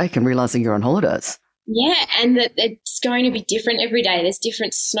yourself a break and realising you're on holidays. Yeah, and that it's going to be different every day. There's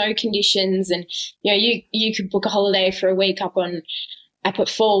different snow conditions, and you know, you could book a holiday for a week up at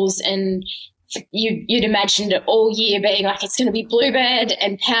Falls, and you'd imagined it all year being like it's going to be bluebird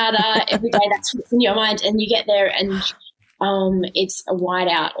and powder every day. That's what's in your mind, and you get there and it's a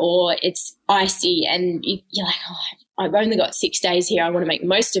whiteout or it's icy, and you're like, oh, I've only got 6 days here. I want to make the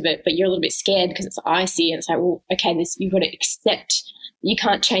most of it, but you're a little bit scared because it's icy, and it's like, well, okay, you've got to accept. You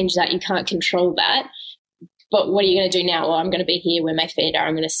can't change that. You can't control that. But what are you going to do now? Well, I'm going to be here where my feet are.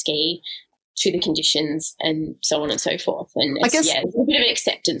 I'm going to ski to the conditions and so on and so forth. And I guess, there's a bit of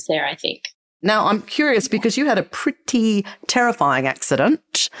acceptance there, I think. Now, I'm curious because you had a pretty terrifying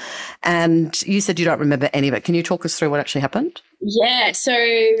accident and you said you don't remember any of it. Can you talk us through what actually happened? Yeah. So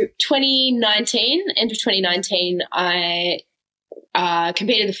end of 2019, I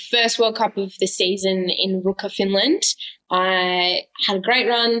competed the first World Cup of the season in Ruka, Finland. I had a great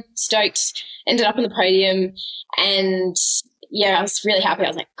run, stoked, ended up on the podium, and yeah, I was really happy. I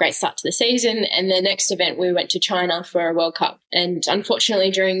was like, great start to the season. And the next event, we went to China for a World Cup. And unfortunately,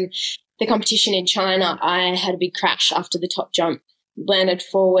 during the competition in China, I had a big crash after the top jump, landed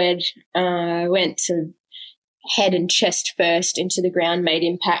forward, went to head and chest first into the ground, made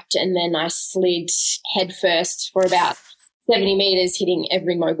impact, and then I slid head first for about 70 metres, hitting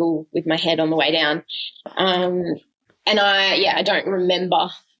every mogul with my head on the way down. And I don't remember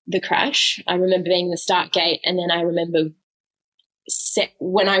the crash. I remember being in the start gate, and then I remember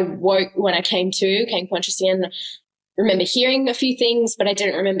when I came conscious again, I remember hearing a few things, but I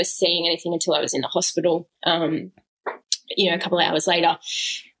didn't remember seeing anything until I was in the hospital, a couple of hours later.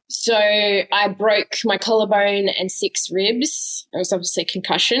 So I broke my collarbone and 6 ribs. It was obviously a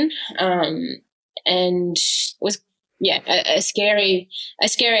concussion, and was a scary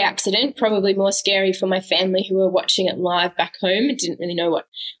accident, probably more scary for my family who were watching it live back home and didn't really know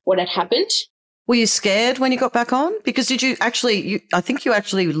what had happened. Were you scared when you got back on? Because did you actually, I think you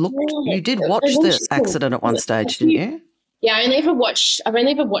actually looked, you did watch the accident at one stage, didn't you? Yeah, I've only ever watched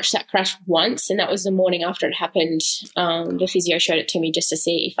that crash once, and that was the morning after it happened. The physio showed it to me just to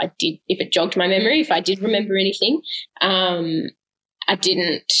see if it jogged my memory, if I did remember anything. I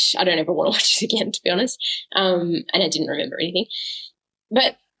don't ever want to watch it again, to be honest. And I didn't remember anything.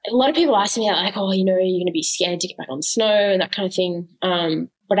 But a lot of people ask me, like, oh, you're going to be scared to get back on the snow and that kind of thing.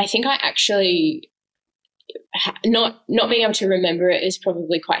 But I think I actually, not being able to remember it is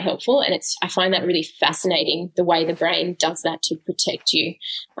probably quite helpful. And I find that really fascinating, the way the brain does that to protect you.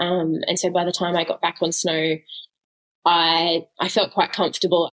 And so by the time I got back on snow, I felt quite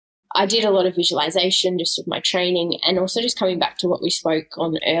comfortable. I did a lot of visualization just with my training, and also just coming back to what we spoke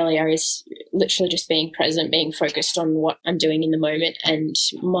on earlier is literally just being present, being focused on what I'm doing in the moment and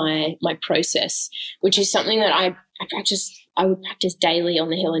my process, which is something that I would practice daily on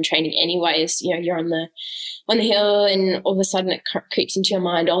the hill and training anyways. You're on the hill and all of a sudden it creeps into your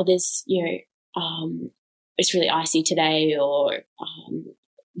mind, oh, there's, it's really icy today, or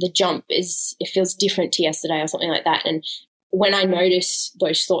the jump it feels different to yesterday or something like that. And when I notice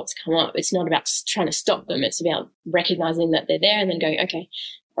those thoughts come up, it's not about trying to stop them. It's about recognizing that they're there and then going, okay,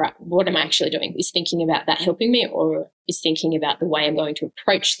 all right, what am I actually doing? Is thinking about that helping me, or is thinking about the way I'm going to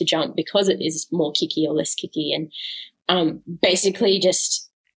approach the jump because it is more kicky or less kicky? And basically just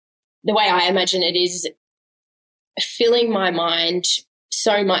the way I imagine it is filling my mind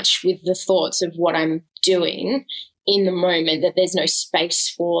so much with the thoughts of what I'm doing in the moment that there's no space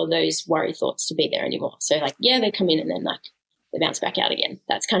for those worry thoughts to be there anymore. So they come in and then they bounce back out again.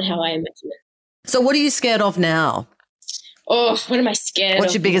 That's kind of how I imagine it. So what are you scared of now? Oh, what am I scared of?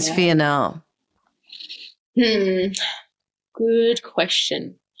 What's your biggest fear now? Good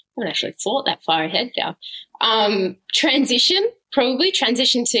question. I haven't actually thought that far ahead now. Transition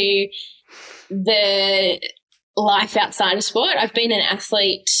to the life outside of sport. I've been an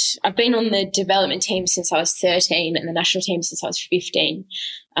athlete. I've been on the development team since I was 13 and the national team since I was 15,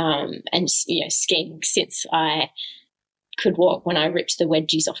 and skiing since I could walk, when I ripped the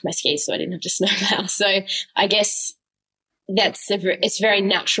wedgies off my skis so I didn't have to snowplow. So I guess it's very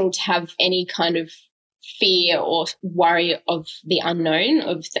natural to have any kind of fear or worry of the unknown,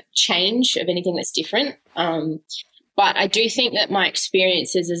 of the change, of anything that's different. But I do think that my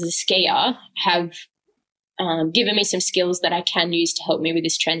experiences as a skier have given me some skills that I can use to help me with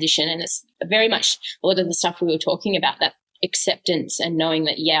this transition. And it's very much a lot of the stuff we were talking about, that acceptance and knowing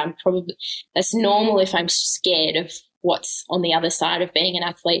that, that's normal if I'm scared of what's on the other side of being an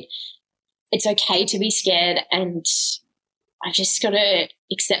athlete. it's okay to be scared, and I just got to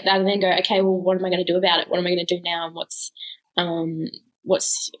accept that and then go, okay, well, what am I going to do about it? What am I going to do now? And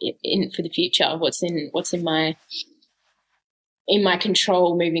what's in for the future? What's in my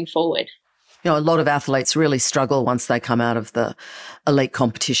control moving forward? You know, a lot of athletes really struggle once they come out of the elite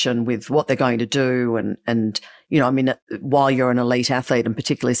competition with what they're going to do. And, you know, I mean, while you're an elite athlete, and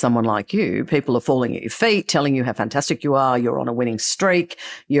particularly someone like you, people are falling at your feet, telling you how fantastic you are. You're on a winning streak.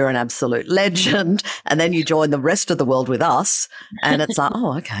 You're an absolute legend. And then you join the rest of the world with us. And it's like,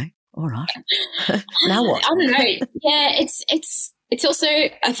 oh, okay. All right. Now what? I don't know. Yeah, it's also,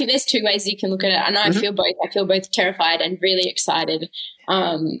 I think there's two ways you can look at it. And I feel both. I feel both terrified and really excited.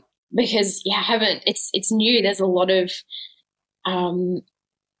 Because it's new. There's a lot of, I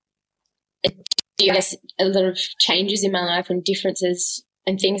guess, a lot of changes in my life and differences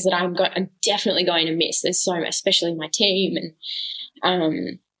and things that I'm definitely going to miss. There's so much, especially my team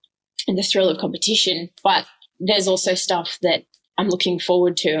and the thrill of competition. But there's also stuff that I'm looking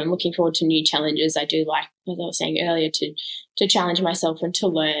forward to. I'm looking forward to new challenges. I do like, as I was saying earlier, to challenge myself and to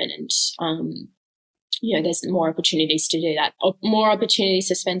learn and, you know, there's more opportunities to do that, more opportunities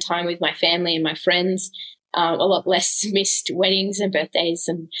to spend time with my family and my friends, a lot less missed weddings and birthdays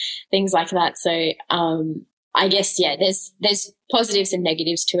and things like that. So I guess, yeah, there's positives and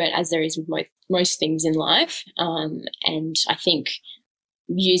negatives to it, as there is with most things in life. And I think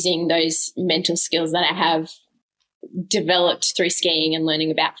using those mental skills that I have developed through skiing and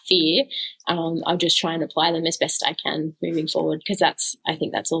learning about fear, I'll just try and apply them as best I can moving forward, because I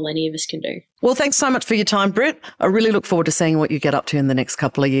think that's all any of us can do. Well, thanks so much for your time, Britt. I really look forward to seeing what you get up to in the next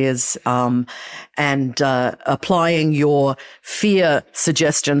couple of years, and applying your fear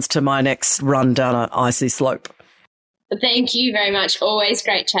suggestions to my next run down an icy slope. Thank you very much. Always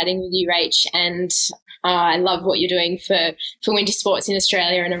great chatting with you, Rach, and I love what you're doing for winter sports in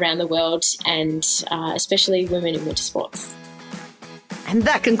Australia and around the world, and especially women in winter sports. And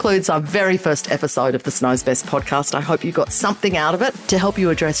that concludes our very first episode of the Snow's Best podcast. I hope you got something out of it to help you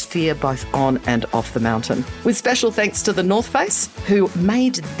address fear both on and off the mountain. With special thanks to the North Face, who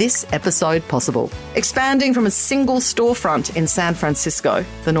made this episode possible. Expanding from a single storefront in San Francisco,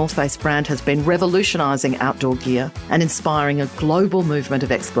 the North Face brand has been revolutionising outdoor gear and inspiring a global movement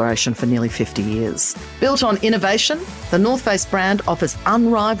of exploration for nearly 50 years. Built on innovation, the North Face brand offers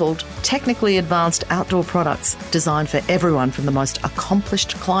unrivaled, technically advanced outdoor products designed for everyone from the most accomplished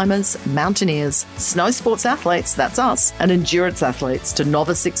climbers, mountaineers, snow sports athletes, that's us, and endurance athletes to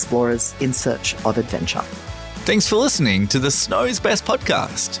novice explorers in search of adventure. Thanks for listening to the Snow's Best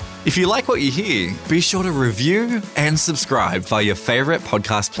podcast. If you like what you hear, be sure to review and subscribe via your favourite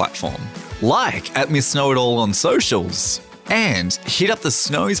podcast platform. Like at Miss Snow It All on socials. And hit up the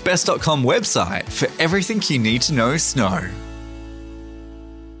snowsbest.com website for everything you need to know snow.